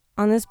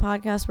On this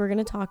podcast, we're going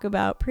to talk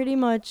about pretty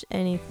much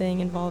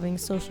anything involving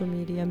social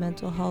media,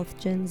 mental health,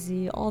 Gen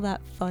Z, all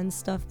that fun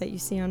stuff that you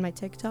see on my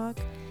TikTok.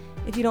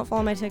 If you don't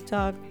follow my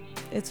TikTok,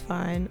 it's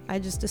fine. I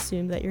just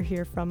assume that you're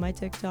here from my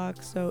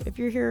TikTok. So if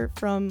you're here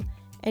from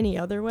any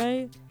other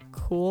way,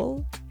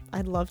 cool.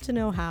 I'd love to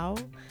know how.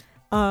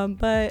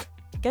 But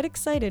get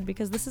excited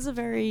because this is a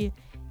very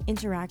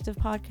interactive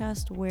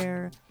podcast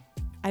where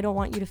I don't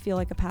want you to feel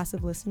like a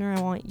passive listener.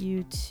 I want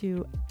you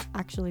to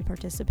actually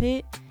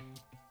participate.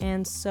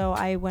 And so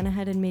I went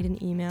ahead and made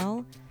an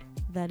email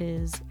that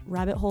is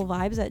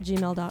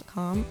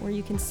rabbitholevibes@gmail.com, where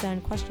you can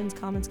send questions,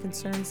 comments,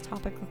 concerns,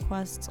 topic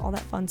requests, all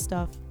that fun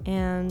stuff.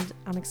 And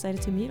I'm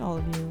excited to meet all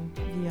of you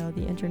via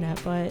the internet,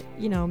 but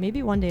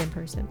maybe one day in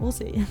person. We'll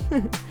see.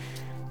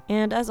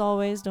 And as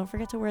always, don't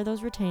forget to wear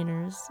those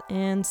retainers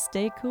and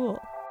stay cool.